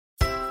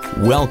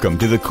Welcome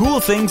to the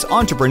Cool Things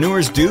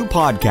Entrepreneurs Do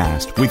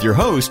podcast with your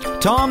host,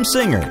 Tom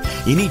Singer.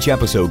 In each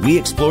episode, we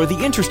explore the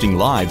interesting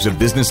lives of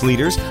business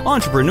leaders,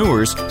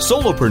 entrepreneurs,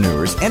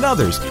 solopreneurs, and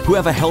others who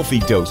have a healthy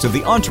dose of the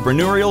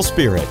entrepreneurial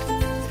spirit.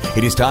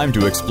 It is time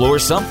to explore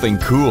something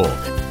cool.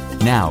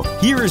 Now,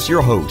 here is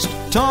your host,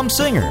 Tom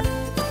Singer.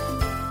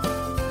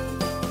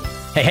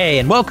 Hey,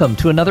 and welcome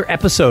to another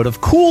episode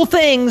of Cool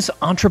Things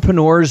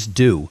Entrepreneurs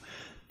Do.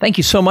 Thank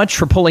you so much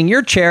for pulling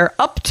your chair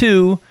up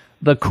to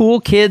the cool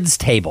kids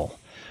table.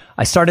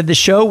 I started the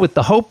show with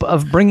the hope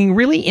of bringing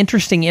really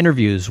interesting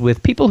interviews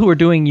with people who are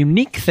doing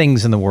unique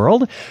things in the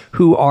world,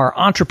 who are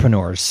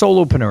entrepreneurs,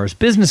 solopreneurs,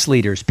 business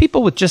leaders,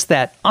 people with just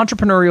that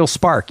entrepreneurial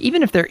spark,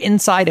 even if they're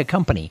inside a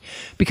company.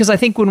 Because I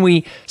think when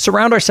we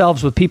surround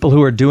ourselves with people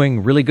who are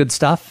doing really good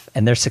stuff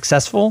and they're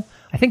successful,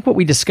 I think what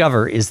we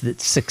discover is that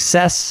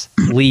success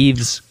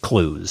leaves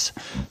clues.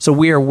 So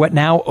we are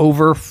now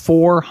over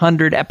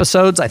 400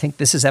 episodes. I think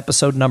this is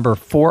episode number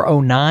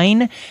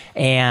 409,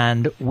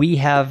 and we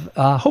have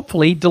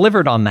hopefully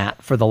delivered on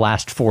that for the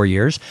last 4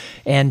 years,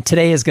 and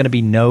today is going to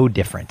be no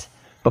different.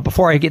 But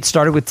before I get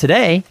started with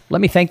today,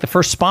 let me thank the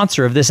first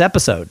sponsor of this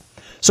episode.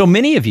 So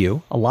many of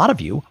you, a lot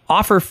of you,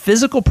 offer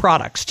physical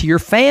products to your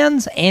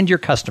fans and your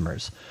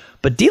customers.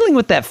 But dealing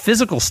with that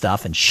physical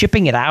stuff and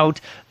shipping it out,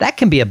 that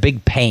can be a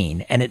big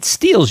pain, and it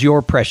steals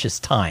your precious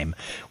time.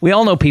 We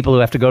all know people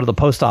who have to go to the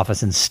post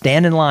office and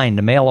stand in line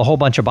to mail a whole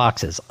bunch of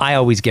boxes. I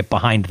always get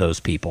behind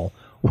those people.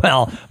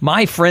 Well,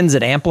 my friends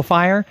at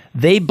Amplifier,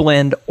 they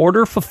blend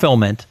order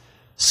fulfillment,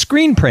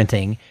 screen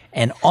printing,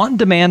 and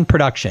on-demand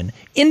production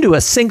into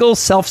a single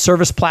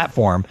self-service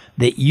platform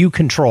that you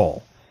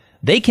control.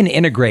 They can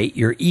integrate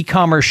your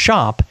e-commerce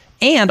shop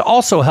and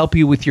also help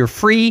you with your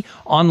free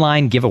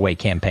online giveaway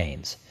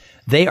campaigns.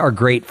 They are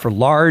great for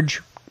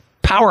large,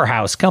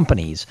 powerhouse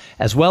companies,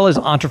 as well as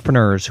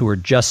entrepreneurs who are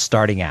just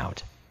starting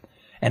out.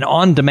 And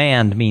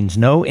on-demand means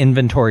no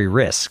inventory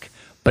risk.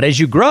 But as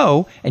you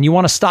grow and you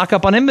want to stock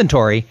up on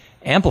inventory,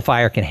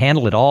 Amplifier can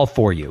handle it all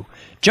for you.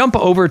 Jump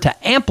over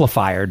to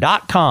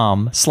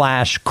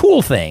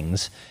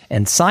amplifier.com/coolthings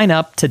and sign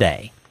up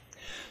today.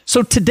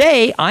 So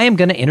today, I am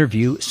going to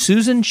interview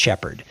Susan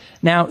Shepard.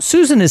 Now,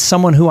 Susan is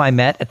someone who I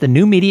met at the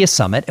New Media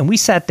Summit, and we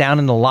sat down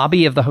in the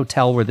lobby of the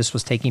hotel where this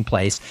was taking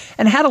place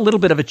and had a little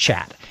bit of a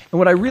chat. And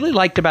what I really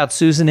liked about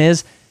Susan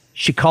is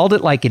she called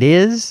it like it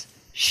is,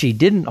 she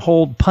didn't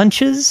hold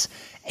punches,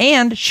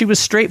 and she was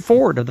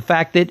straightforward of the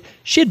fact that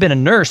she had been a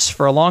nurse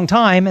for a long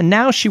time, and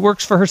now she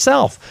works for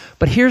herself.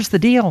 But here's the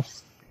deal.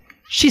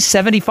 She's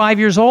 75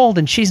 years old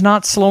and she's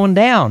not slowing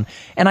down.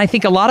 And I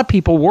think a lot of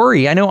people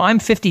worry. I know I'm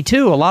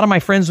 52. A lot of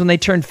my friends, when they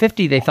turned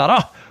 50, they thought,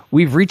 oh,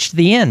 we've reached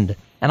the end.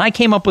 And I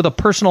came up with a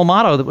personal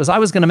motto that was I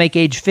was going to make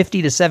age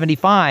 50 to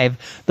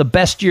 75 the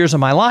best years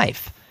of my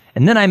life.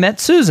 And then I met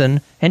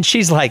Susan and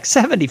she's like,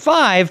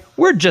 75?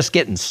 We're just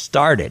getting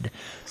started.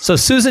 So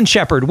Susan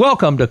Shepard,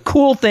 welcome to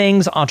Cool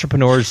Things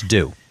Entrepreneurs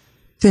Do.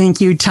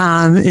 Thank you,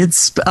 Tom.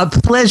 It's a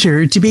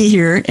pleasure to be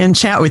here and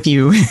chat with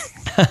you.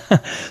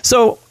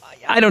 So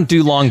I don't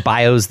do long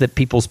bios that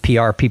people's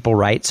PR people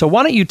write. So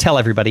why don't you tell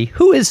everybody,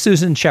 who is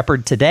Susan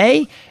Shepard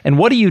today and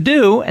what do you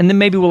do? And then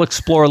maybe we'll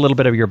explore a little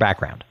bit of your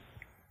background.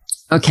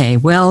 Okay.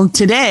 Well,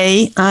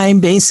 today I'm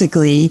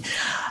basically,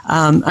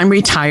 I'm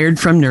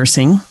retired from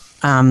nursing.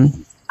 I've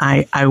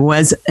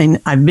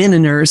been a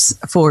nurse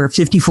for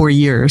 54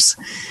 years.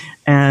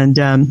 And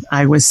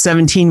I was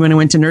 17 when I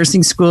went to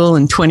nursing school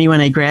and 20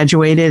 when I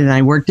graduated, and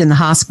I worked in the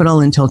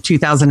hospital until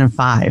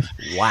 2005.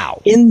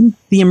 Wow. In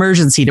the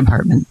emergency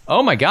department.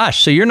 Oh my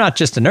gosh. So you're not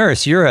just a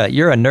nurse, you're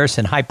a nurse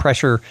in high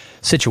pressure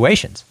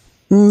situations.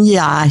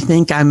 Yeah, I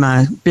think I'm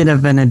a bit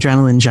of an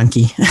adrenaline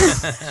junkie.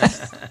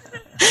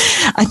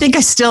 I think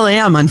I still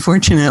am,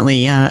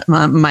 unfortunately.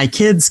 My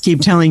kids keep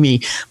telling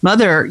me,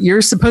 Mother,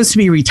 you're supposed to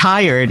be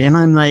retired. And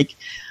I'm like,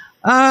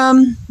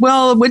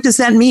 well, what does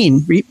that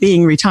mean,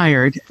 being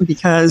retired?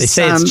 Because they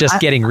say it's just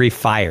getting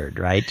refired,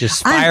 right?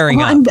 Just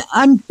firing up.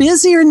 I'm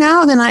busier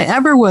now than I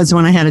ever was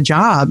when I had a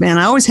job. And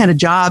I always had a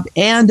job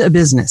and a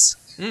business.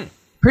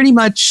 Pretty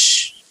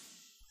much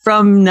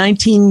from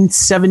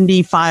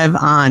 1975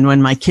 on,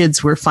 when my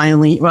kids were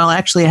finally, well,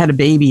 actually I had a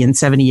baby in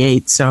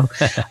 78. So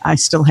I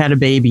still had a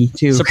baby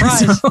too.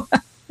 Surprise. So,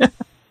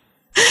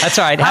 that's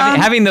all right.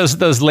 Having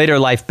those later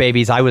life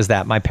babies, I was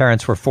that. My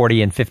parents were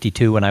 40 and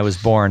 52 when I was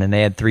born, and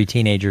they had 3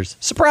 teenagers.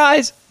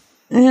 Surprise!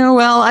 Yeah,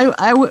 well,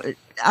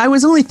 I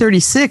was only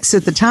 36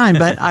 at the time,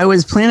 but I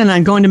was planning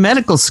on going to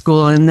medical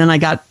school, and then I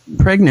got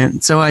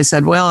pregnant. So I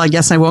said, well, I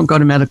guess I won't go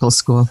to medical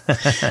school.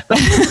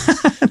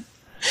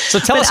 So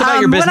tell us about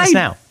your business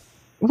now.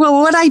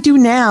 Well, what I do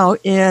now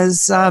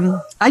is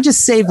I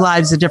just save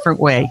lives a different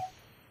way.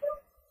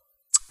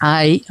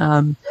 I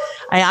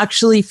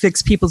actually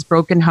fix people's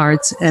broken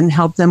hearts and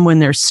help them when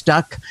they're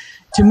stuck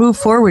to move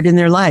forward in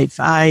their life.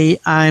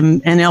 I'm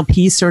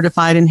NLP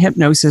certified and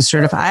hypnosis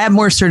certified. I have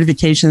more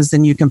certifications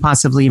than you can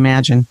possibly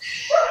imagine.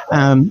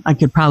 I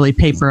could probably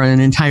paper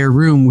an entire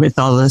room with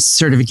all the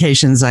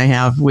certifications I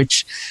have,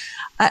 which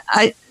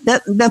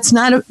That's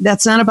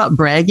not about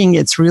bragging.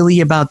 It's really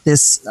about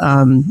this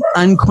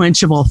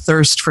unquenchable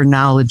thirst for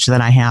knowledge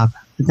that I have,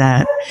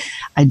 that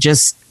I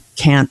just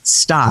can't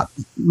stop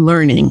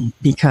learning,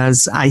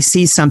 because I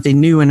see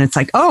something new and it's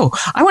like, oh,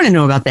 I want to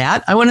know about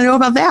that. I want to know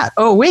about that.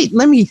 Oh, wait,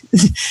 let me.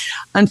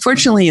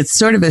 Unfortunately, it's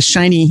sort of a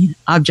shiny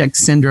object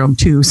syndrome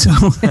too. So,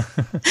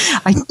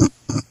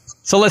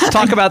 so let's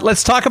talk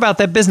about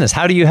that business.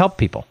 How do you help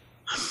people?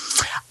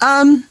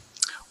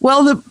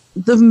 Well,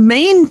 the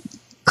main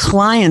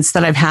clients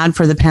that I've had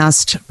for the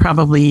past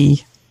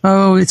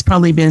it's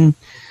probably been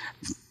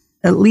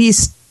at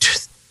least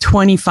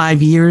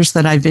 25 years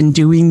that I've been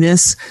doing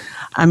this.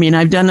 I mean,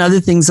 I've done other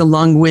things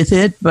along with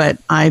it, but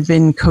I've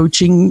been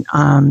coaching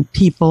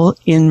people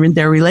in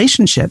their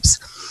relationships.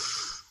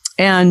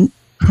 And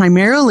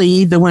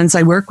primarily the ones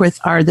I work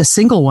with are the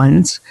single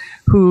ones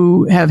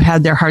who have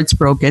had their hearts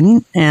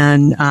broken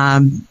and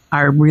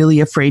are really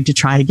afraid to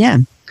try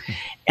again.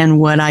 And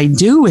what I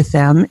do with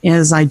them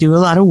is I do a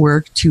lot of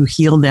work to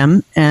heal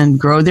them and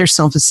grow their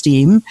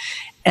self-esteem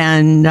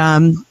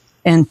and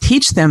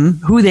teach them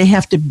who they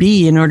have to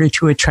be in order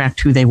to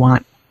attract who they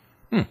want.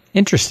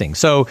 Interesting.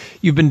 So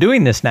you've been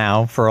doing this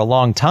now for a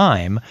long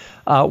time.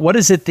 What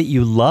is it that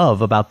you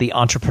love about the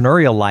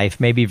entrepreneurial life,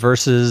 maybe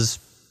versus,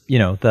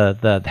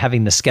 the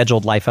having the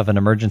scheduled life of an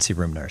emergency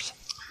room nurse?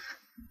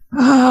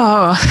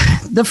 Oh,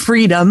 the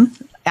freedom.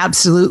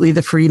 Absolutely.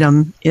 The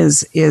freedom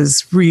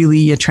is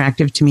really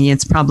attractive to me.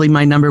 It's probably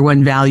my number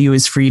one value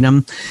is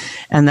freedom.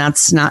 And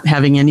that's not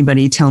having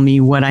anybody tell me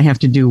what I have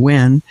to do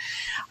when.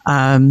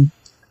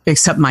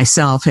 Except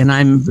myself, and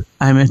I'm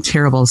a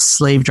terrible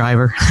slave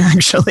driver,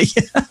 actually.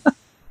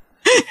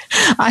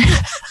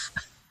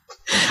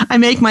 I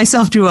make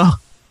myself do a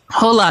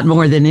whole lot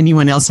more than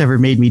anyone else ever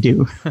made me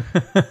do.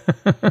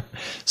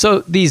 So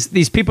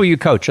these people you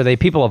coach, are they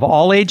people of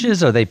all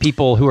ages? Are they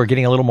people who are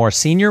getting a little more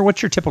senior?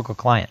 What's your typical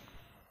client?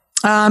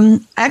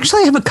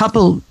 Actually, I have a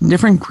couple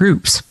different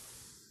groups.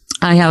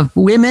 I have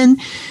women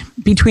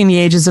between the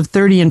ages of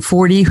 30 and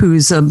 40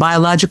 whose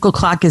biological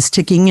clock is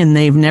ticking and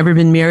they've never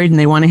been married and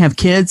they want to have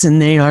kids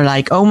and they are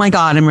like, oh my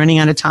God, I'm running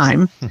out of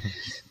time.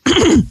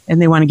 And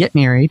they want to get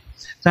married.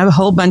 So I have a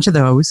whole bunch of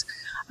those.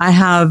 I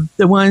have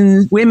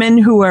women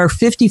who are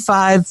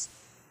 55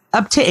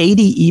 up to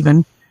 80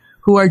 even,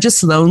 who are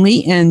just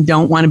lonely and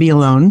don't want to be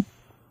alone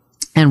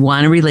and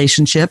want a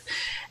relationship.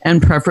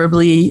 And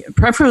preferably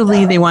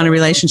they want a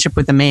relationship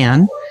with a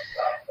man.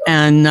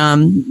 And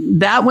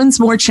that one's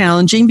more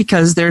challenging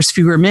because there's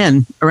fewer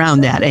men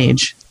around that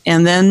age.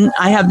 And then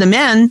I have the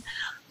men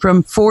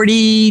from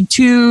 40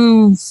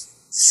 to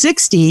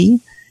 60,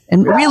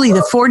 and really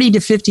the 40 to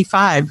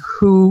 55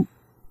 who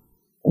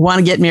want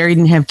to get married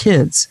and have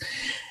kids.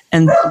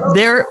 And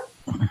they're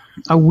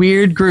a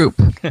weird group,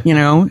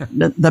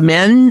 The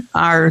men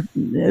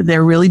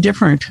they're really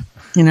different.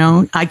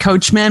 I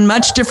coach men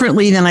much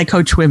differently than I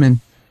coach women.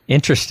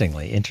 Interesting.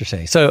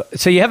 So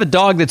you have a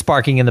dog that's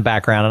barking in the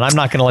background, and I'm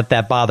not going to let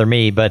that bother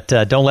me, but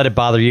don't let it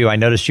bother you. I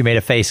noticed you made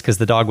a face because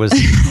the dog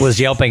was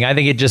yelping. I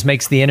think it just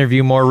makes the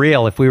interview more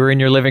real. If we were in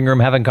your living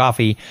room having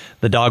coffee,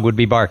 the dog would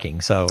be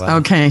barking. So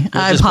okay,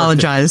 I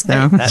apologize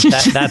though.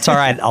 That's all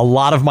right. A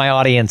lot of my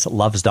audience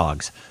loves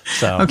dogs.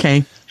 So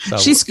okay. So.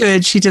 She's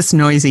good. She's just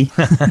noisy.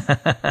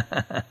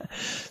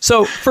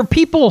 So for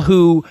people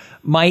who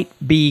might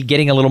be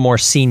getting a little more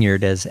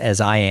seniored, as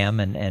I am,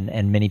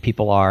 and many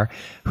people are,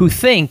 who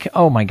think,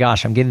 oh my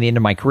gosh, I'm getting to the end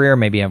of my career.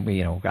 Maybe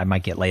I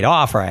might get laid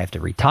off or I have to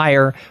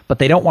retire, but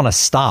they don't want to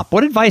stop.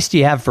 What advice do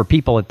you have for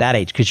people at that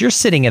age? Because you're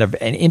sitting at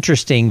an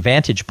interesting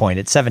vantage point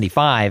at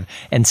 75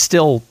 and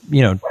still,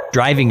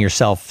 driving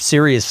yourself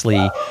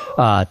seriously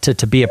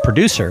to be a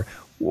producer.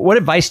 What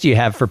advice do you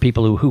have for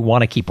people who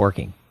want to keep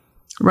working?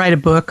 Write a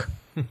book.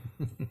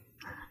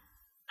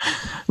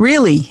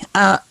 Really,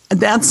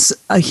 that's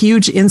a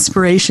huge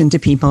inspiration to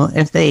people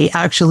if they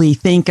actually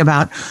think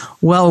about,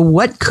 well,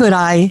 what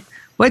kind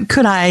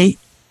of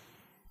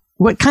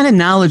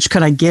knowledge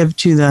could I give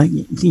to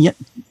the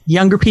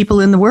younger people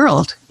in the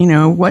world?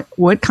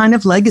 What kind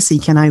of legacy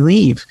can I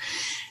leave?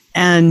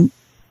 And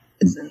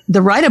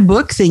the write a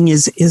book thing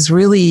is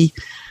really,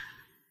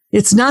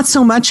 it's not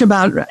so much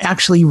about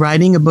actually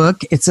writing a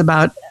book. It's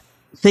about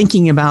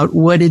thinking about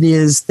what it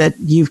is that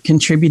you've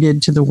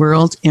contributed to the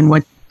world and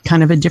what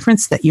kind of a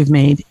difference that you've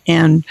made,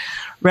 and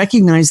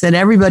recognize that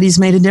everybody's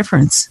made a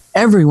difference.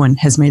 Everyone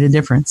has made a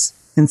difference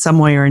in some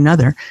way or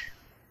another.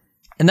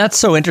 And that's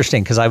so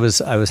interesting because I was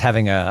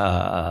having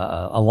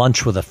a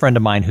lunch with a friend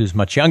of mine who's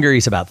much younger.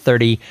 He's about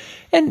 30.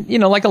 And,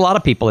 like a lot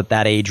of people at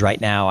that age right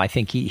now, I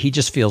think he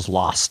just feels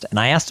lost. And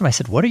I asked him, I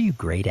said, what are you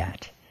great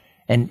at?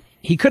 And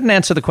he couldn't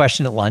answer the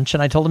question at lunch.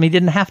 And I told him he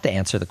didn't have to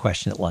answer the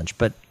question at lunch,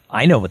 but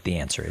I know what the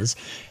answer is.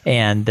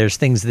 And there's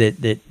things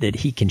that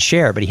he can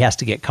share, but he has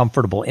to get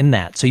comfortable in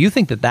that. So you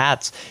think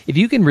that's, if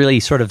you can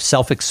really sort of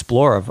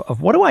self-explore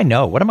of what do I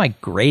know? What am I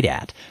great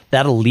at?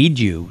 That'll lead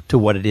you to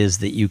what it is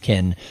that you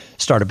can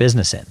start a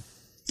business in.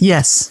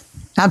 Yes,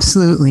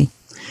 absolutely.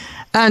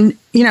 And,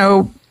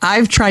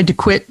 I've tried to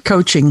quit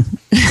coaching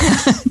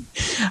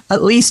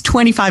at least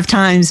 25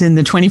 times in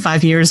the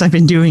 25 years I've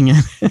been doing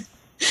it.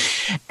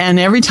 And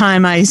every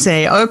time I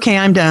say, okay,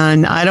 I'm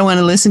done, I don't want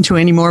to listen to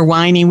any more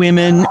whiny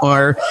women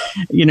or,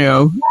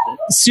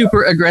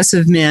 super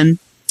aggressive men.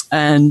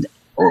 And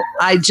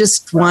I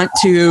just want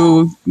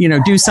to,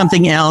 do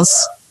something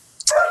else.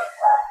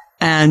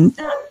 And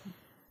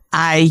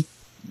I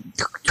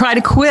try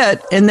to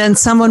quit. And then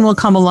someone will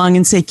come along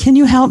and say, can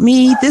you help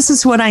me? This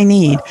is what I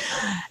need.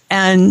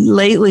 And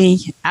lately,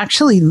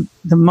 actually,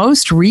 the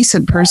most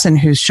recent person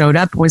who showed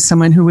up was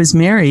someone who was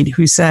married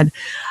who said,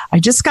 I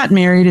just got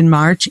married in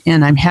March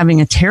and I'm having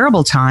a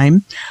terrible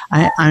time.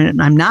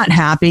 I'm not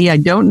happy. I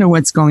don't know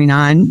what's going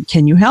on.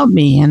 Can you help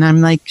me? And I'm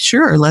like,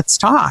 sure, let's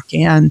talk.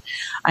 And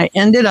I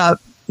ended up,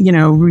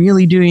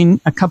 really doing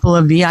a couple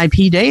of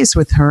VIP days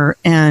with her.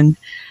 And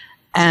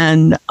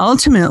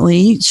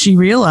ultimately, she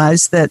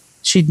realized that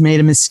she'd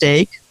made a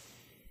mistake.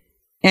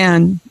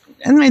 And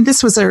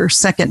this was her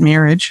second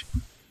marriage.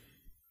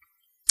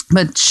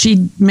 But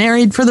she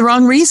married for the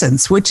wrong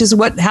reasons, which is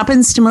what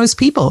happens to most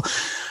people.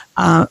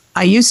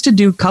 I used to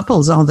do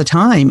couples all the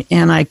time,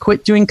 and I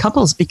quit doing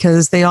couples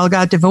because they all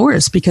got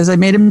divorced because I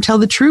made them tell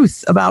the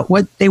truth about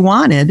what they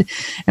wanted,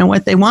 and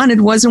what they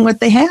wanted wasn't what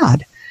they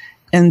had.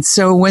 And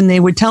so when they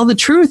would tell the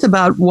truth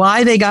about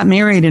why they got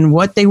married and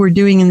what they were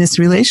doing in this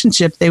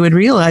relationship, they would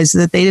realize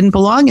that they didn't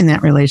belong in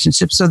that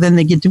relationship. So then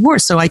they get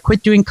divorced. So I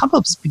quit doing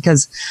couples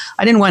because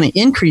I didn't want to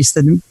increase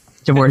the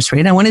divorce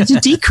rate. I wanted to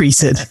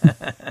decrease it.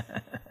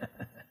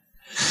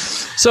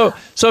 So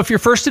if your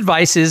first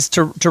advice is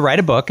to write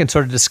a book and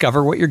sort of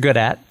discover what you're good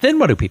at, then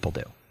what do people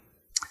do?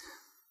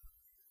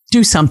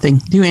 Do something,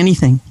 do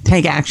anything,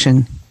 take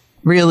action.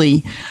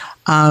 Really.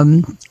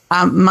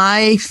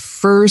 My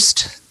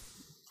first,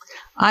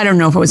 I don't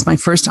know if it was my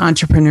first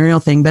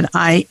entrepreneurial thing, but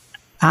I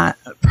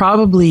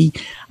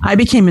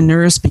became a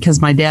nurse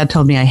because my dad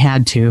told me I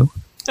had to.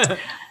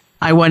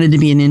 I wanted to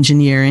be an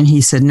engineer, and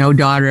he said, no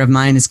daughter of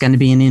mine is going to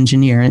be an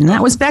engineer. And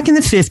that was back in the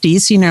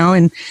 50s,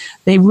 and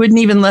they wouldn't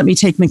even let me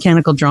take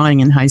mechanical drawing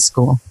in high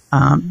school.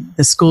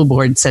 The school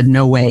board said,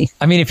 no way.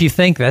 I mean, if you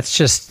think that's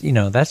just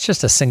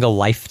a single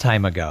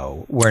lifetime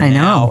ago, where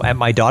now at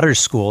my daughter's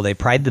school, they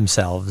pride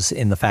themselves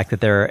in the fact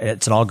that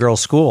it's an all girls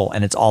school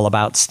and it's all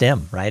about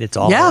STEM, right? It's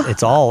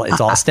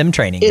all STEM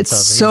training. It's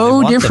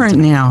so different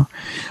now.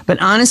 But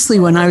honestly,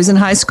 when I was in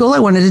high school, I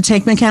wanted to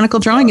take mechanical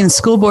drawing, and the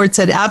school board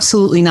said,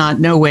 absolutely not.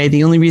 No way.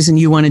 The only reason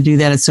you want to do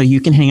that is so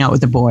you can hang out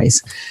with the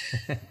boys.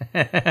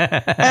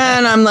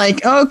 And I'm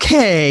like,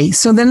 okay.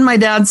 So then my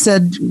dad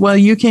said, well,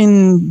 you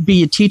can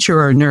be a teacher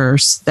or a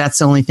nurse. That's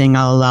the only thing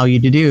I'll allow you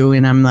to do.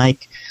 And I'm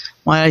like,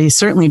 well, I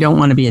certainly don't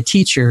want to be a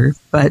teacher,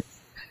 but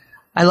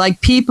I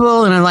like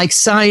people and I like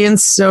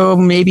science, so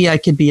maybe I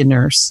could be a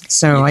nurse.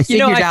 So I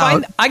figured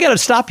out. I got to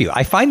stop you.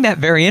 I find that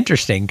very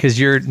interesting because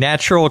your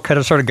natural kind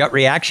of sort of gut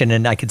reaction,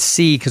 and I could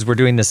see, because we're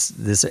doing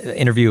this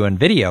interview and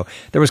video,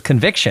 there was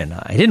conviction.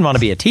 I didn't want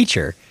to be a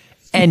teacher.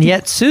 And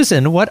yet,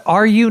 Susan, what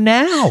are you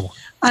now?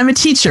 I'm a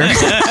teacher.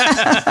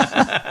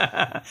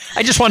 I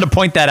just wanted to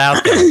point that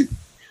out there.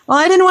 Well,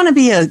 I didn't want to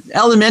be an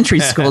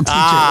elementary school teacher.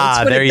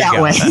 Let's put it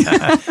that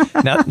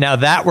way. now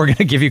that we're going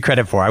to give you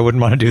credit for. I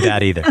wouldn't want to do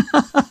that either.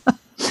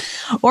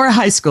 Or a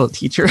high school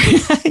teacher,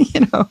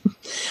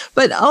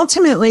 But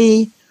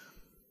ultimately,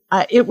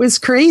 it was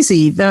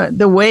crazy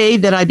the way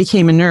that I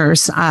became a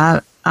nurse.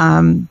 I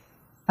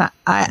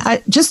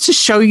just to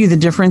show you the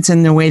difference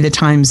in the way the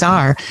times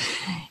are.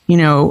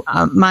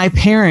 My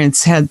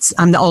parents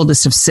I'm the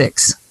oldest of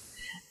 6,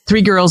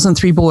 3 girls and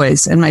 3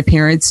 boys. And my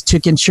parents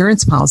took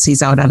insurance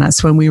policies out on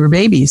us when we were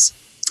babies.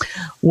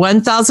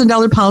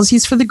 $1,000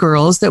 policies for the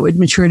girls that would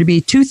mature to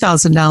be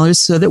 $2,000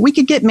 so that we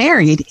could get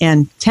married,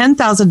 and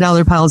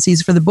 $10,000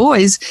 policies for the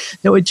boys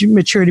that would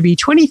mature to be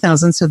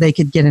 $20,000 so they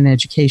could get an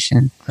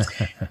education.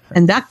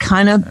 And that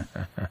kind of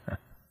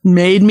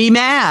made me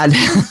mad.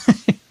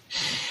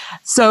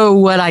 So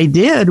what I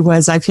did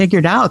was I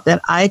figured out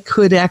that I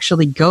could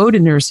actually go to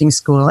nursing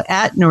school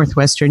at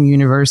Northwestern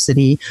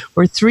University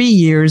for 3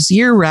 years,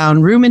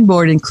 year-round, room and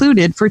board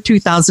included, for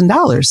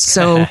 $2,000.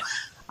 So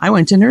I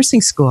went to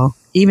nursing school.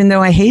 Even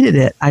though I hated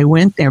it, I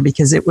went there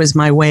because it was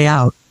my way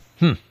out.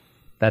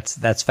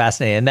 That's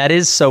fascinating. And that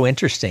is so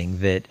interesting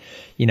that,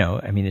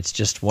 it's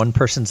just one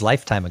person's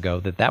lifetime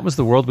ago that was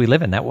the world we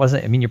live in. That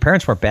wasn't, your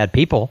parents weren't bad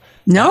people.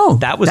 No,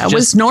 that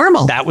was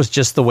normal. That was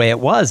just the way it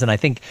was. And I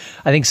think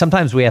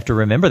sometimes we have to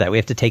remember that. We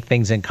have to take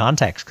things in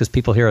context, because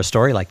people hear a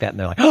story like that and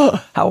they're like,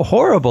 oh, how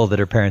horrible that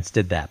her parents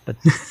did that. But,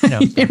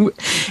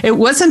 it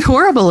wasn't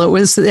horrible.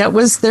 That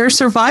was their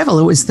survival.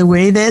 It was the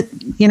way that,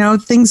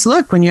 things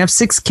look. When you have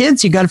 6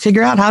 kids, you got to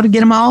figure out how to get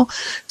them all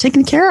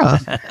taken care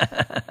of.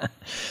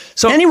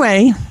 So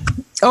anyway,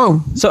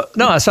 so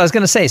I was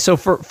going to say, so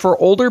for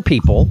older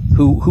people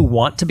who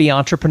want to be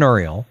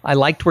entrepreneurial, I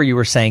liked where you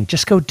were saying,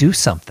 just go do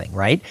something,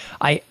 right?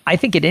 I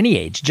think at any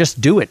age, just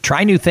do it.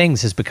 Try new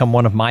things has become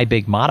one of my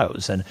big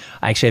mottos. And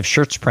I actually have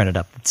shirts printed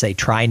up that say,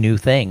 try new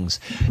things.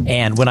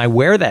 And when I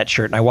wear that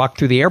shirt and I walk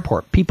through the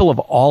airport, people of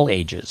all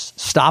ages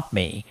stop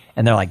me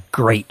and they're like,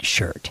 great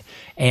shirt.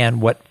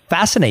 And what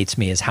fascinates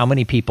me is how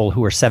many people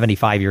who are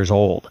 75 years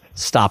old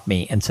stop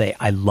me and say,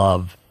 I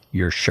love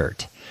your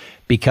shirt.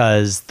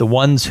 because the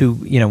ones who,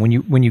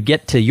 when you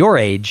get to your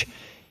age,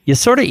 you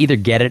sort of either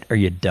get it or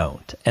you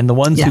don't. And the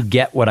ones who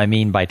get what I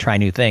mean by try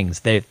new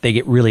things, they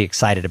get really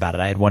excited about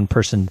it. I had one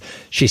person,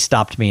 she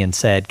stopped me and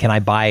said, can I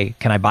buy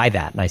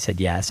that? And I said,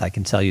 yes, I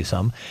can sell you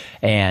some.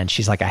 And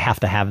she's like, I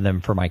have to have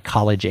them for my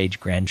college age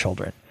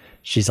grandchildren.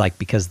 She's like,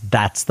 because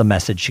that's the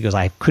message. She goes,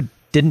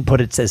 didn't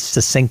put it as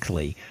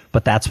succinctly,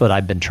 but that's what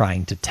I've been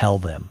trying to tell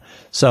them.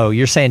 So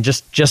you're saying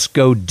just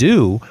go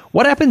do.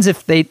 What happens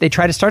if they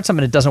try to start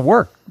something and it doesn't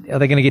work? Are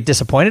they going to get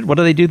disappointed? What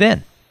do they do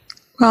then?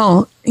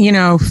 Well,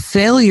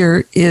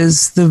 failure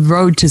is the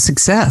road to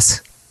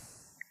success.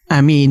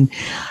 I mean,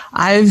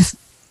 I've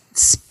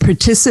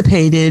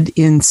participated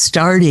in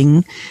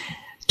starting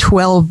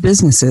 12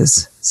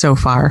 businesses so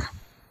far,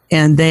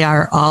 and they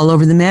are all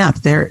over the map.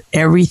 They're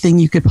everything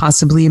you could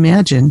possibly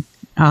imagine.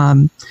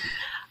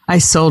 I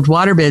sold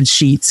waterbed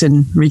sheets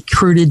and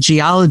recruited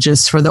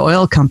geologists for the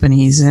oil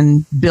companies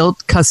and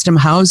built custom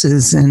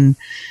houses and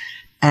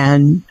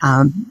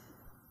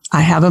I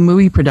have a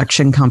movie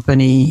production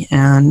company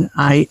and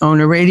I own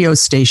a radio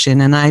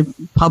station and I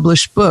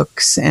publish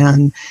books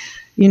and,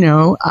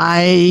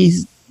 I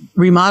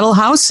remodel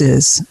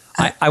houses.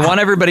 I want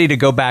everybody to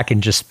go back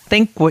and just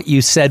think what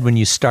you said when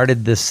you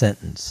started this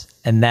sentence.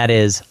 And that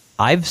is,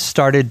 I've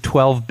started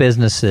 12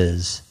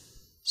 businesses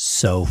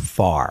so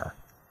far.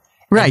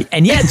 Right.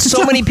 And yet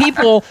so many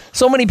people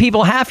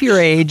half your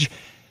age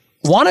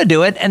want to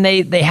do it and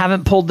they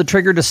haven't pulled the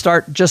trigger to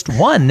start just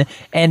one.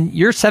 And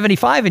you're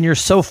 75 and you're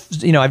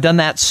I've done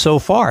that so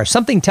far.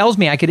 Something tells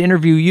me I could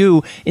interview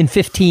you in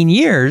 15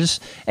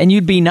 years and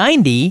you'd be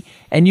 90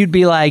 and you'd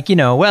be like,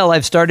 well,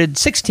 I've started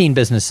 16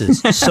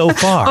 businesses so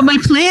far. Well, my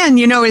plan,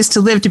 is to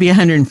live to be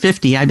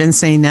 150. I've been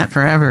saying that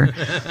forever.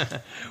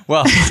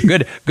 Well,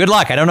 good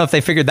luck. I don't know if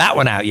they figured that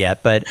one out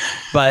yet, but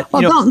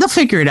they'll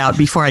figure it out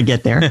before I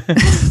get there.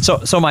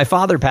 So my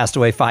father passed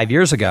away 5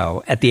 years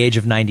ago at the age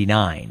of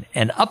 99,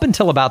 and up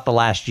until about the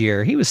last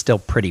year, he was still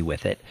pretty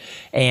with it.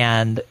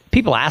 And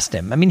people asked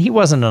him. I mean, he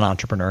wasn't an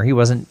entrepreneur. He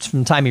wasn't. From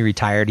the time he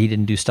retired, he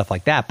didn't do stuff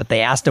like that. But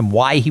they asked him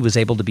why he was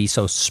able to be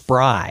so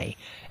spry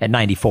at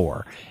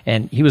 94,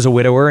 and he was a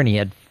widower, and he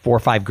had 4 or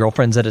 5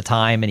 girlfriends at a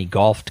time, and he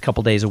golfed a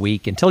couple days a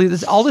week until he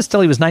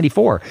was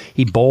 94.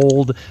 He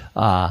bowled.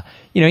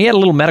 He had a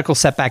little medical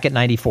setback at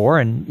 94,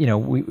 and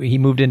he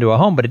moved into a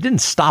home, but it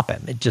didn't stop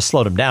him. It just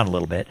slowed him down a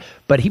little bit.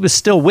 But he was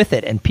still with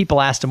it, and people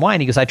asked him why,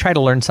 and he goes, "I try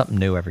to learn something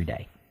new every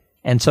day."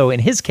 And so in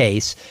his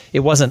case,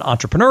 it wasn't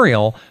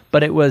entrepreneurial,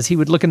 but it was he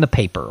would look in the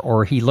paper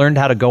or he learned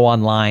how to go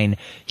online.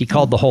 He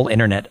called the whole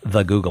internet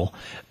the Google,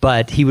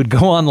 but he would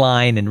go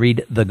online and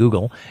read the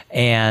Google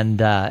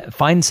and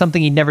find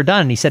something he'd never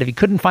done. And he said if he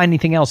couldn't find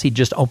anything else, he'd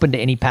just open to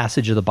any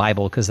passage of the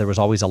Bible because there was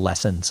always a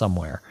lesson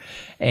somewhere.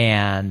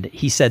 And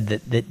he said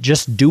that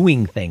just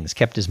doing things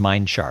kept his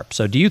mind sharp.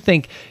 So do you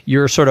think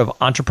your sort of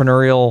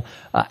entrepreneurial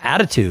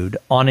attitude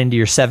on into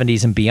your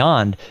 70s and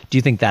beyond, do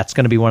you think that's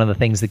going to be one of the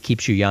things that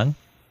keeps you young?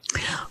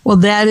 Well,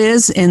 that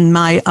is in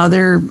my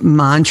other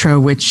mantra,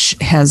 which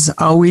has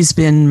always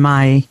been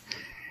my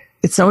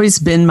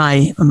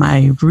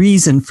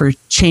reason for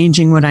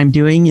changing what I'm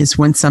doing is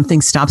when something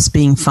stops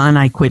being fun,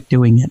 I quit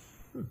doing it.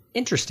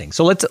 Interesting.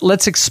 So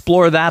let's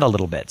explore that a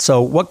little bit.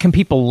 So what can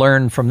people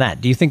learn from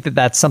that? Do you think that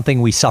that's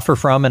something we suffer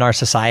from in our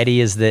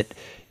society, is that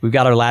we've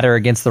got our ladder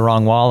against the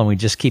wrong wall and we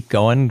just keep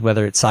going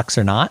whether it sucks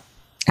or not?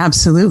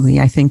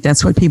 Absolutely. I think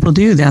that's what people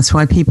do. That's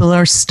why people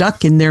are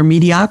stuck in their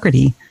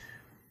mediocrity.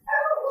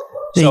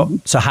 So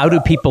how do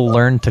people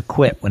learn to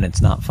quit when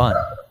it's not fun?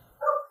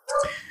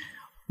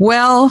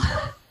 Well,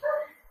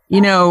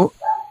 the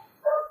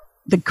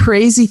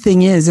crazy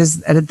thing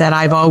is that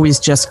I've always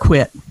just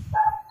quit.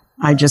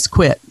 I just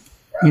quit.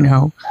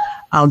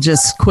 I'll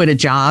just quit a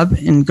job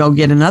and go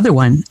get another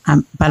one.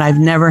 But I've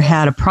never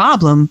had a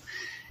problem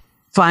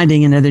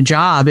finding another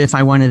job if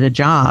I wanted a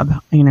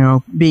job.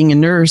 Being a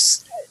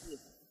nurse,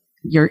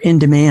 you're in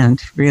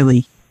demand,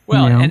 really.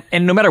 Well,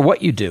 and no matter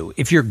what you do,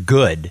 if you're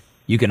good,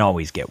 you can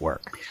always get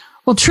work.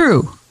 Well,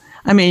 true.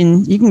 I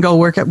mean, you can go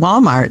work at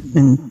Walmart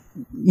and,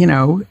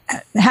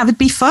 have it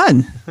be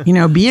fun.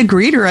 Be a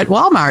greeter at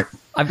Walmart.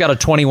 I've got a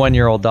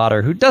 21-year-old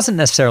daughter who doesn't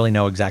necessarily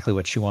know exactly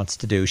what she wants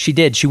to do.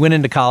 She went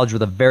into college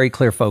with a very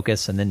clear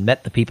focus and then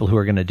met the people who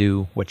are going to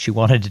do what she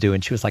wanted to do.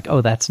 And she was like, oh,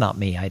 that's not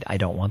me. I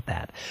don't want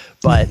that.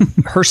 But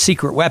her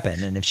secret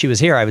weapon, and if she was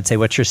here, I would say,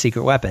 what's your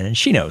secret weapon? And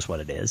she knows what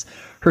it is.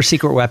 Her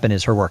secret weapon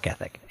is her work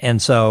ethic. And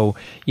so,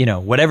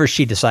 whatever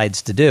she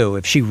decides to do,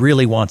 if she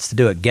really wants to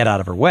do it, get out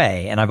of her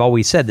way. And I've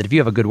always said that if you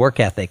have a good work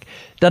ethic,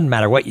 it doesn't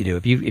matter what you do.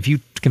 If you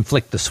can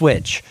flick the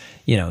switch,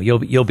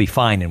 you'll be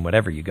fine in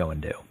whatever you go and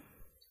do.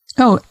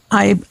 Oh,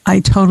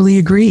 I totally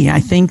agree. I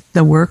think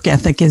the work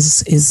ethic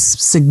is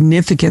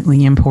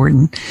significantly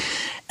important.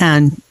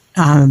 And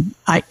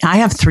I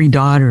have 3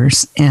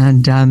 daughters,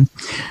 and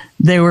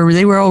they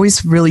were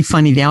always really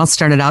funny. They all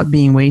started out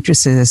being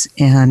waitresses,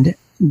 and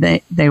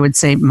they would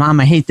say, "Mom,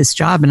 I hate this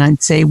job," and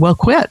I'd say, "Well,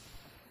 quit,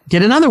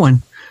 get another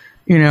one,"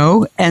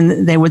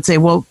 And they would say,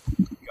 "Well,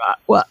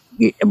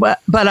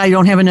 but I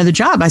don't have another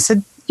job." I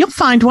said, "You'll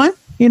find one.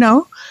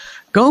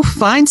 Go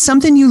find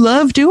something you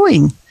love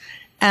doing."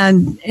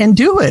 and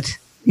do it,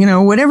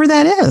 whatever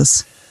that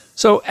is.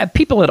 So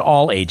people at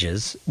all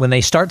ages, when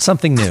they start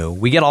something new,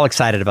 we get all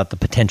excited about the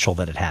potential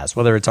that it has,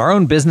 whether it's our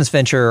own business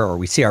venture or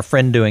we see our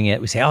friend doing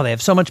it. We say, oh, they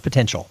have so much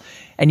potential.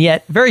 And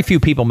yet very few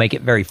people make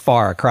it very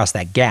far across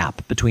that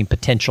gap between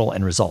potential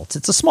and results.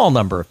 It's a small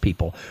number of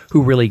people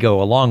who really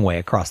go a long way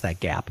across that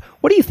gap.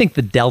 What do you think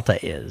the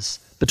delta is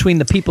between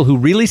the people who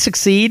really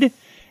succeed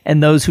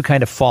and those who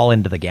kind of fall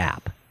into the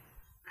gap?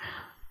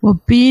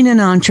 Well, being an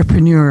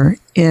entrepreneur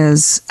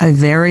is a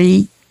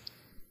very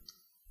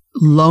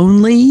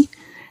lonely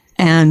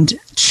and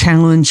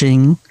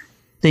challenging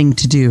thing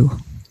to do.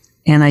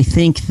 And I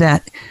think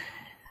that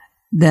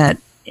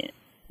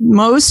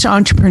most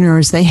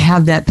entrepreneurs, they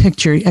have that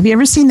picture. Have you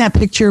ever seen that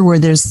picture where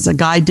there's a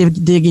guy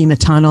digging a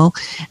tunnel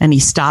and he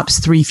stops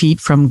 3 feet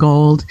from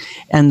gold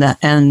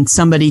and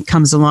somebody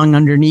comes along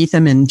underneath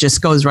him and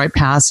just goes right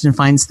past and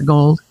finds the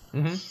gold?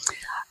 Mm-hmm.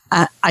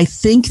 I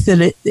think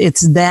that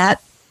it's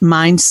that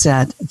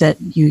mindset that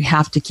you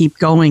have to keep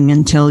going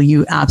until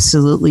you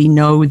absolutely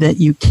know that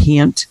you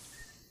can't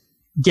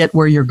get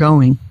where you're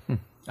going.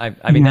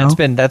 I mean,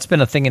 that's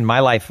been a thing in my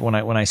life when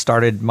I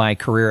started my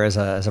career as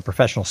a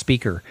professional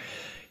speaker.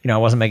 I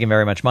wasn't making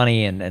very much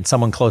money, and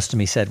someone close to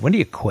me said, "When do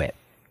you quit?"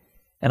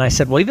 And I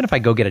said, "Well, even if I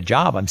go get a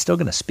job, I'm still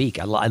going to speak.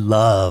 I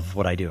love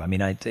what I do. I mean,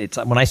 it's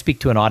when I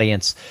speak to an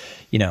audience,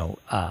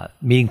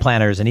 meeting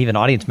planners and even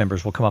audience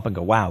members will come up and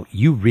go, 'Wow,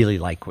 you really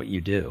like what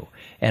you do.'"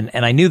 And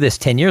I knew this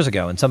 10 years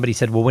ago, and somebody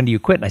said, "Well, when do you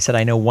quit?" And I said,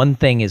 "I know one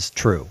thing is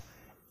true.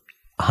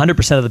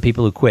 100% of the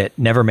people who quit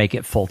never make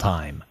it full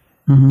time."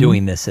 Mm-hmm.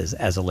 Doing this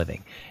as a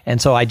living.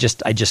 And so I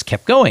just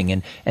kept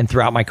going. And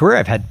throughout my career,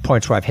 I've had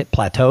points where I've hit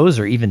plateaus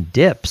or even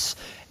dips.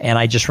 And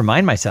I just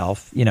remind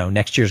myself,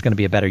 next year is going to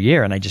be a better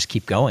year. And I just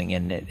keep going.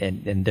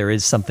 And there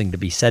is something to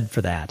be said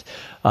for that.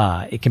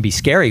 It can be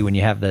scary when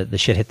you have the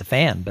shit hit the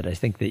fan. But I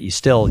think that you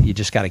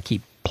just got to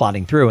keep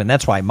plodding through. And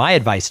that's why my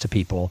advice to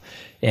people,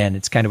 and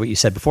it's kind of what you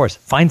said before, is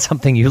find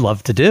something you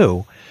love to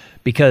do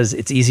because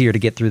it's easier to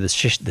get through the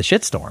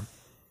shitstorm.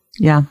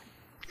 Yeah.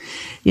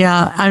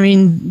 Yeah, I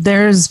mean,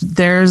 there's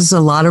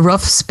a lot of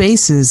rough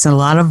spaces, a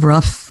lot of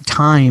rough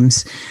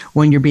times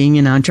when you're being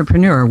an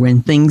entrepreneur,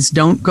 when things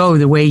don't go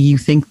the way you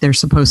think they're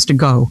supposed to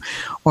go,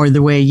 or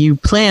the way you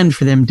planned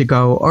for them to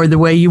go, or the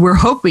way you were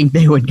hoping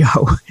they would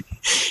go.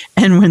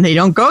 And when they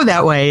don't go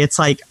that way, it's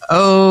like,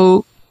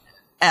 oh,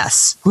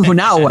 well,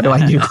 now what do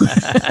I do?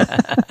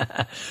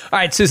 All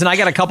right, Susan, I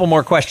got a couple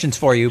more questions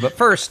for you, but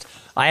first,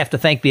 I have to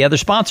thank the other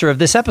sponsor of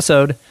this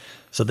episode.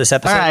 So this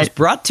episode is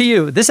brought to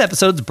you. This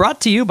episode's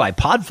brought to you by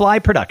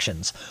Podfly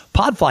Productions.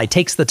 Podfly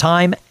takes the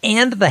time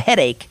and the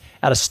headache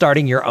out of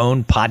starting your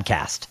own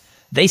podcast.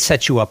 They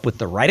set you up with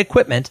the right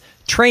equipment,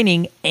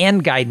 training,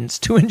 and guidance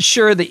to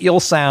ensure that you'll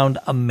sound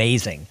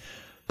amazing.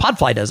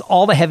 Podfly does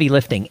all the heavy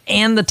lifting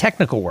and the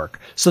technical work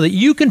so that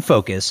you can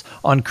focus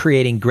on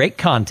creating great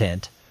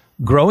content,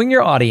 growing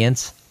your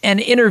audience, and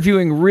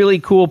interviewing really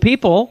cool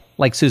people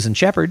like Susan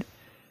Shepard.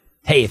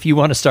 Hey, if you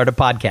want to start a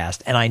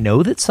podcast, and I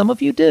know that some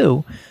of you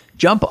do,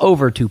 jump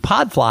over to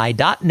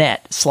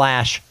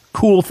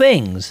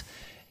podfly.net/coolthings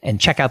and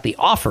check out the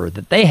offer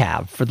that they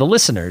have for the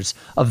listeners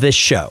of this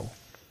show.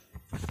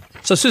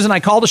 So, Susan,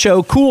 I call the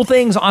show Cool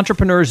Things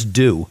Entrepreneurs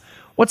Do.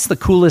 What's the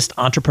coolest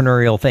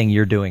entrepreneurial thing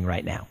you're doing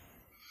right now?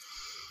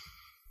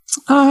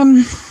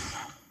 I'm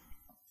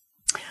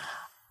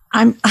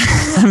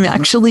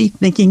actually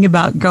thinking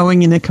about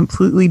going in a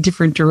completely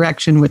different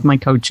direction with my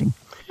coaching,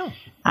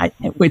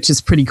 which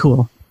is pretty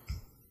cool.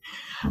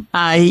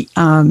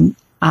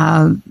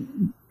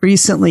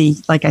 Recently,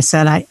 like I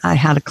said, I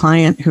had a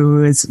client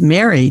who is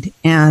married,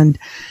 and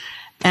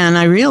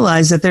I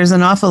realized that there's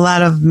an awful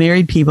lot of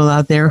married people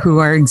out there who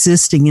are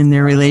existing in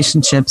their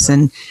relationships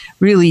and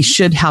really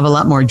should have a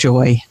lot more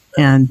joy.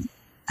 And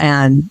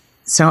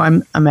so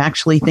I'm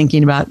actually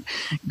thinking about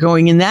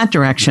going in that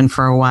direction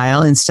for a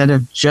while instead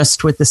of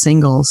just with the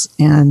singles.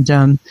 And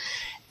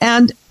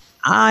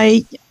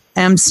I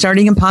am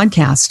starting a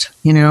podcast,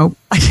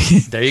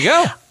 There you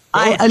go.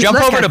 Jump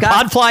over to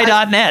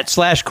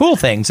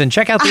podfly.net/coolthings and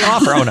check out the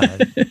offer. Oh, no.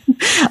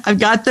 I've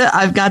got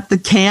the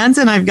cans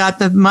and I've got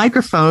the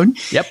microphone.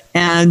 Yep.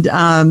 And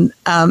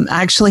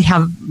actually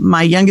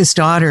my youngest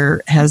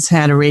daughter has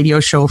had a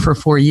radio show for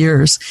 4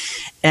 years,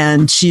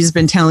 and she's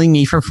been telling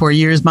me for 4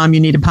 years, "Mom,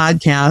 you need a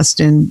podcast."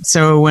 And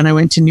so when I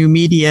went to New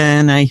Media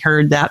and I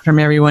heard that from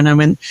everyone, I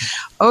went,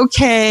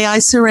 "Okay, I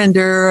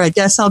surrender. I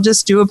guess I'll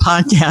just do a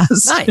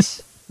podcast."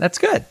 Nice. That's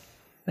good.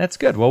 That's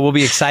good. Well, we'll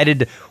be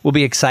excited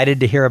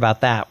to hear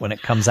about that when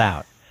it comes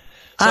out.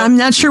 So, I'm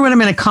not sure what I'm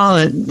going to call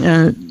it.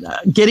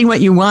 Getting What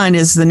You Want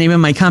is the name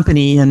of my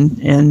company,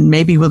 and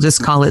maybe we'll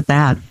just call it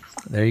that.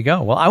 There you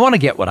go. Well, I want to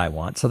get what I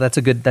want, so that's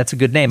a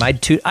good name.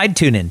 I'd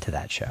tune into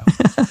that show.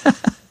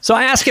 So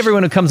I ask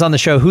everyone who comes on the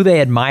show who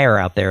they admire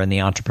out there in the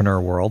entrepreneur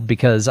world,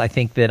 because I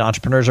think that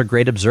entrepreneurs are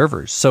great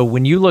observers. So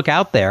when you look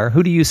out there,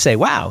 who do you say,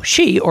 "Wow,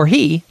 she or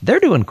he, they're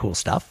doing cool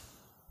stuff"?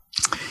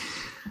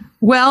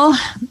 Well,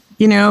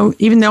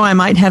 even though I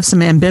might have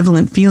some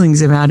ambivalent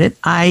feelings about it,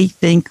 I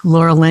think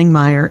Laura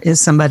Langmeyer is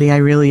somebody I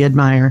really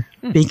admire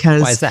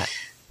because why is that?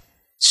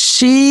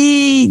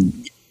 she's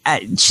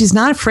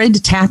not afraid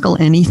to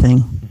tackle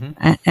anything.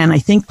 And I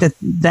think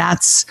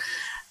that's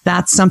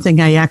something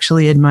I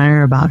actually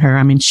admire about her.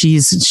 I mean,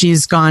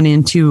 she's gone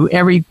into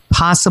every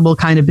possible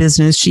kind of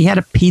business. She had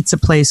a pizza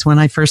place when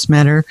I first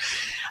met her.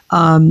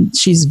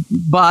 She's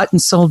bought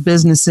and sold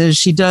businesses.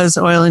 She does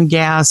oil and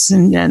gas.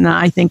 And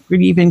I think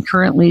even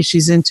currently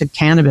she's into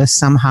cannabis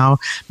somehow.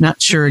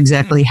 Not sure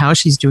exactly how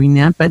she's doing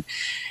that, but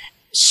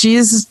she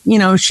is,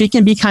 she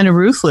can be kind of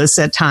ruthless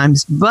at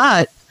times,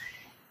 but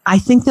I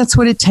think that's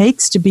what it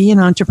takes to be an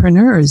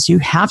entrepreneur. Is you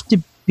have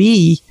to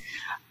be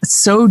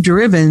so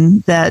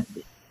driven that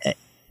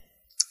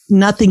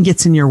nothing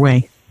gets in your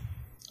way.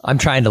 I'm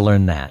trying to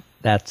learn that.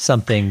 That's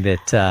something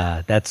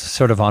that that's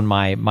sort of on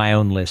my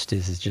own list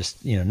is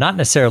just, not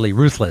necessarily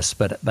ruthless,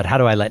 but how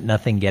do I let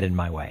nothing get in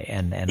my way?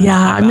 And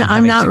yeah,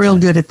 I'm not real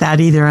good at that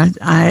either.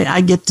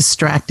 I get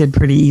distracted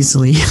pretty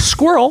easily.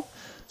 Squirrel.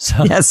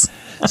 So, yes.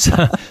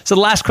 so the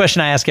last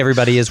question I ask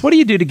everybody is, what do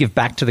you do to give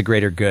back to the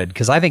greater good?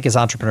 Because I think as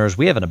entrepreneurs,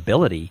 we have an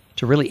ability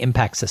to really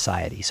impact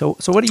society. So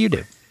what do you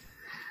do?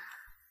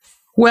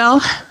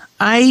 Well,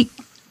 I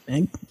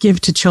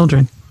give to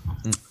children.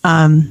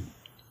 I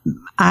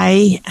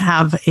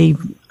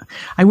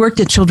worked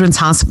at Children's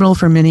Hospital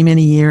for many,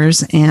 many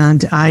years,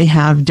 and I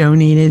have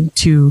donated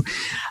to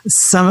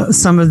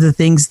some of the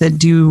things that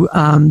do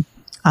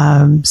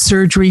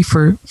surgery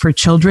for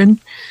children.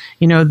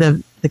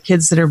 The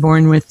kids that are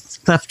born with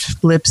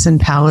cleft lips and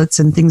palates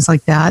and things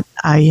like that.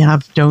 I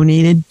have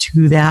donated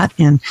to that,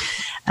 and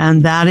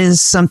that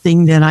is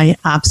something that I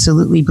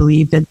absolutely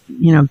believe that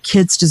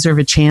kids deserve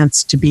a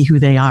chance to be who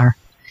they are.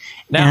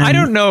 Now, I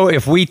don't know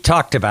if we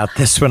talked about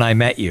this when I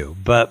met you,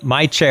 but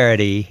my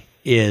charity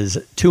is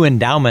 2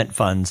 endowment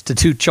funds to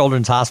 2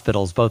 children's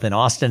hospitals, both in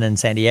Austin and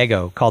San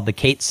Diego, called the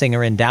Kate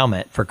Singer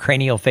Endowment for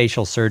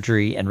Craniofacial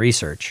Surgery and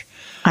Research.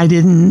 I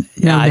didn't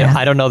know that.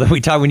 I don't know that we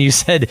talked when you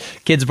said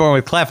kids born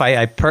with cleft.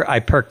 I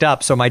perked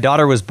up. So my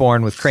daughter was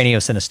born with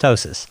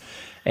craniosynostosis.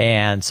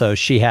 And so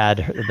she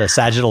had the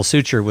sagittal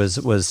suture was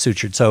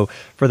sutured. So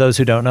for those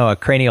who don't know, a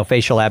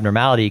craniofacial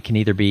abnormality can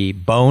either be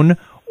bone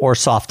or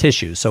soft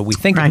tissue. So we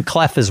think of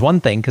cleft as one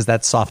thing because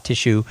that's soft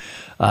tissue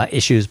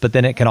issues, but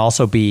then it can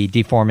also be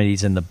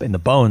deformities in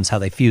the bones, how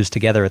they fuse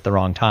together at the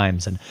wrong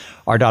times. And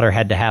our daughter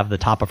had to have the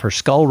top of her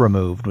skull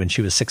removed when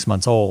she was 6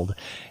 months old.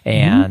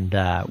 And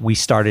we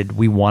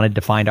wanted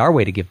to find our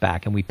way to give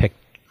back, and we picked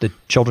the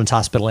Children's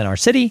Hospital in our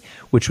city,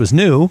 which was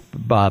new,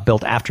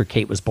 built after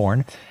Kate was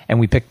born. And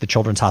we picked the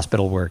Children's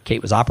Hospital where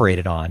Kate was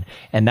operated on.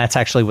 And that's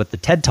actually what the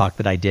TED Talk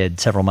that I did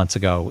several months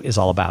ago is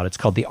all about. It's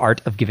called The Art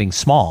of Giving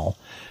Small,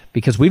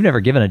 because we've never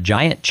given a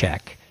giant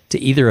check to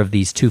either of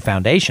these 2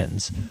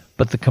 foundations,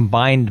 but the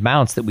combined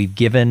amounts that we've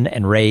given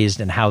and raised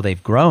and how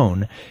they've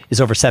grown is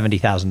over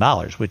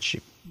 $70,000, which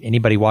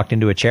anybody walked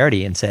into a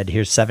charity and said,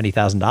 here's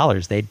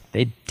 $70,000,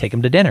 they'd take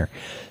them to dinner.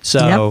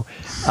 So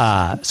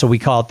so we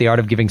call it The Art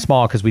of Giving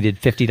Small because we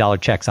did $50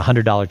 checks,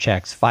 $100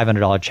 checks,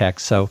 $500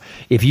 checks. So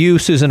if you,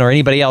 Susan, or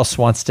anybody else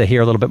wants to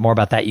hear a little bit more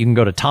about that, you can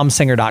go to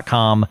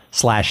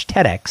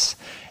tomsinger.com/TEDx.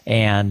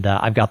 And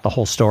I've got the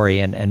whole story.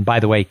 And by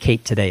the way,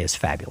 Kate today is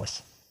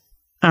fabulous.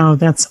 Oh,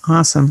 that's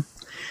awesome.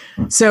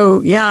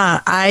 So,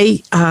 yeah,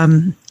 I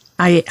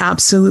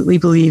absolutely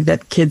believe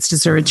that kids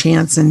deserve a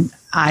chance. And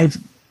I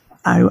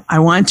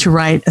want to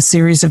write a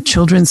series of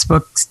children's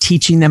books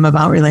teaching them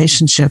about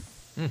relationship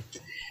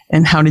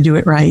and how to do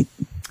it right.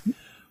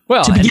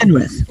 Well, to begin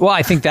with. Well,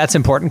 I think that's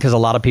important because a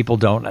lot of people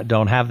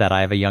don't have that. I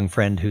have a young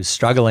friend who's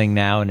struggling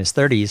now in his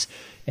 30s,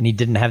 and he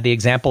didn't have the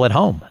example at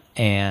home.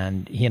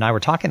 And he and I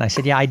were talking. I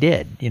said, "Yeah, I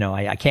did.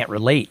 I can't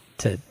relate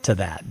to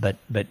that, but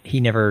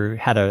he never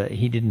had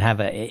he didn't have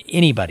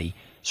anybody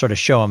sort of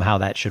show him how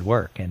that should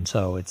work." And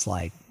so it's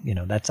like,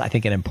 that's, I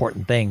think, an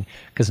important thing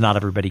because not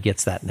everybody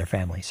gets that in their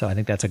family. So I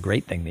think that's a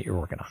great thing that you're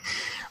working on.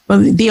 Well,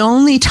 the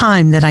only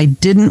time that I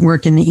didn't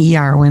work in the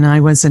ER when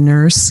I was a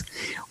nurse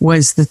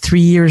was the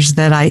 3 years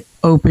that I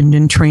opened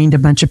and trained a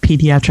bunch of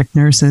pediatric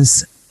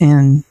nurses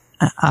in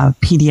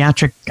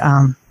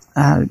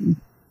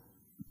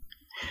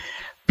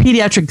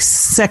pediatric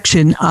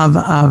section of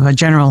a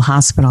general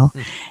hospital.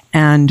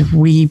 And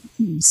we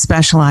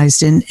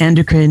specialized in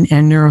endocrine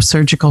and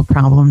neurosurgical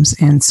problems.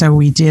 And so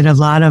we did a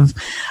lot of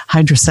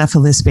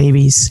hydrocephalus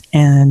babies.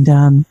 And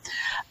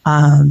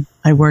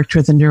I worked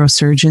with a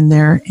neurosurgeon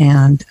there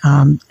and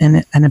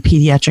a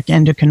pediatric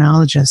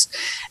endocrinologist.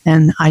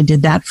 And I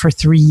did that for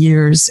 3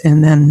 years.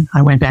 And then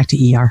I went back to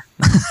ER.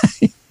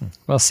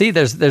 Well, see,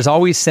 there's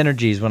always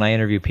synergies when I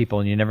interview people,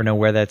 and you never know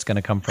where that's going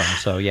to come from.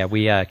 So,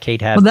 yeah,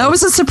 Kate had... Well, that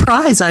was a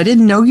surprise. I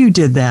didn't know you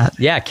did that.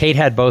 Yeah, Kate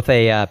had both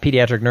a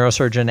pediatric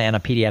neurosurgeon and a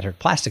pediatric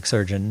plastic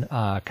surgeon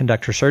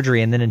conduct her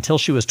surgery, and then until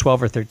she was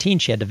 12 or 13,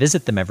 she had to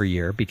visit them every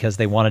year because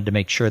they wanted to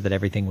make sure that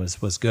everything was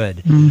good.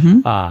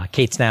 Mm-hmm.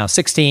 Kate's now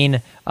 16,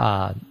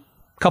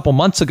 couple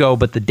months ago,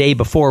 but the day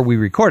before we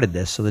recorded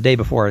this, so the day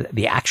before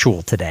the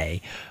actual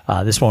today,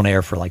 this won't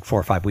air for like 4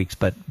 or 5 weeks,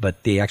 but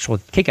the actual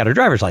Kate got her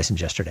driver's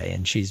license yesterday,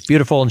 and she's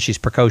beautiful and she's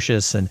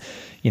precocious, and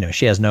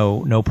she has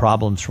no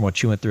problems from what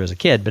she went through as a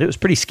kid. But it was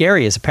pretty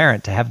scary as a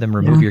parent to have them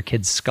remove your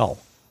kid's skull.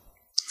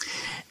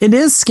 It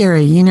is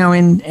scary,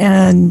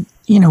 and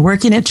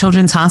working at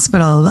Children's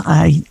Hospital,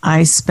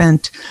 I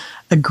spent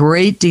a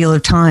great deal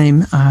of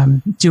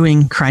time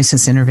doing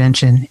crisis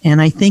intervention.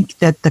 And I think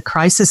that the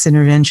crisis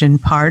intervention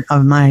part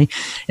of my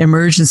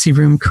emergency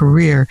room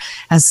career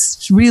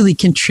has really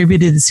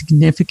contributed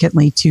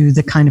significantly to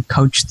the kind of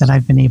coach that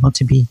I've been able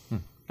to be.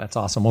 That's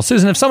awesome. Well,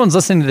 Susan, if someone's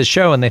listening to the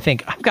show and they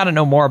think, I've got to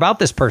know more about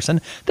this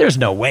person, there's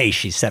no way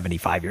she's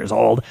 75 years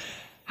old.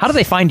 How do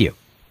they find you?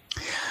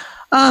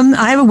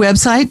 I have a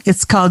website.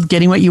 It's called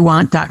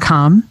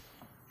gettingwhatyouwant.com.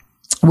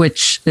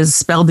 which is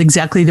spelled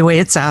exactly the way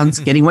it sounds,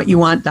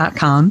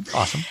 gettingwhatyouwant.com.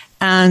 Awesome.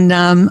 And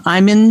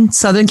I'm in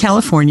Southern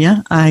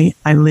California. I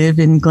live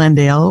in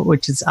Glendale,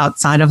 which is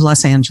outside of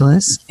Los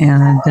Angeles.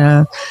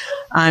 And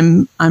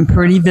I'm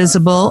pretty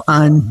visible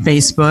on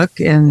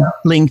Facebook and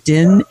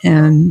LinkedIn,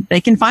 and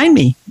they can find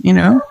me,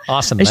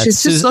 Awesome. They should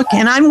just look.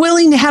 And I'm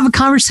willing to have a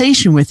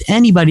conversation with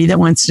anybody that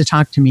wants to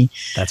talk to me.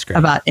 That's great.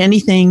 About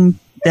anything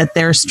that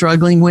they're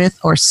struggling with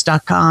or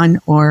stuck on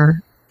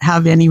or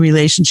have any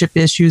relationship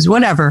issues,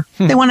 whatever.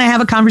 If they want to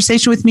have a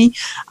conversation with me,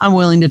 I'm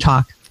willing to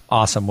talk.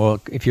 Awesome. Well,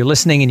 if you're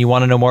listening and you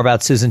want to know more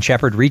about Susan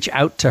Shepard, reach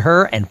out to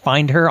her and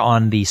find her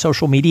on the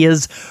social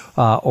medias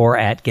or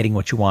at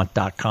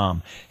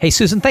gettingwhatyouwant.com. Hey,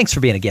 Susan, thanks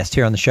for being a guest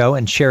here on the show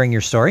and sharing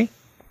your story.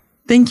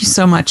 Thank you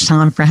so much,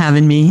 Tom, for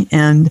having me.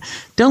 And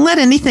don't let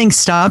anything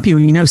stop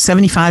you.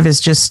 75 is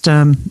just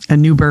a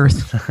new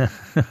birth.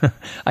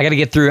 I got to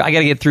get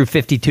through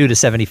 52 to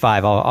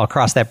 75. I'll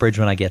cross that bridge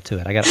when I get to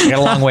it. I got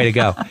a long way to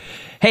go.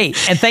 Hey,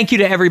 and thank you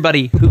to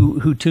everybody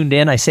who tuned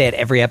in. I say it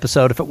every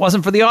episode. If it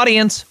wasn't for the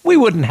audience, we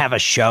wouldn't have a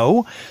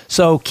show.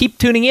 So keep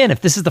tuning in. If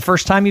this is the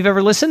first time you've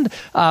ever listened,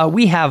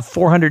 we have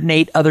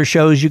 408 other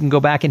shows you can go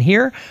back and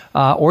hear,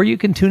 or you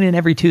can tune in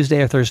every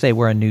Tuesday or Thursday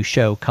where a new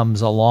show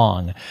comes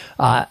along.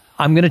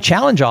 I'm going to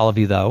challenge all of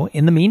you, though.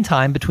 In the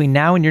meantime, between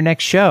now and your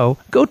next show,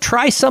 go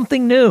try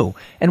something new.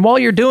 And while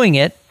you're doing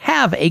it,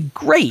 have a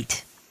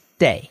great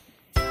day.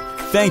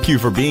 Thank you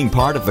for being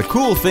part of the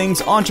Cool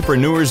Things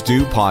Entrepreneurs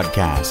Do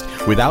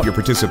podcast. Without your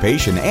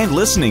participation and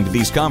listening to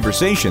these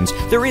conversations,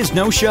 there is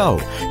no show.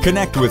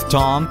 Connect with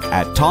Tom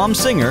at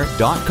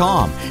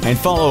tomsinger.com and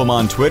follow him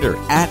on Twitter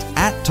at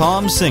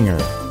 @TomSinger.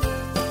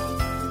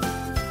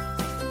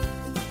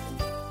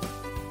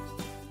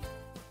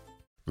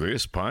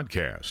 This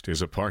podcast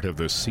is a part of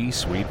the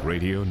C-Suite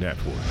Radio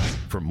Network.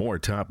 For more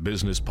top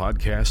business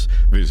podcasts,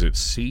 visit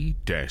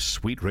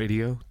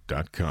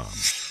c-suiteradio.com.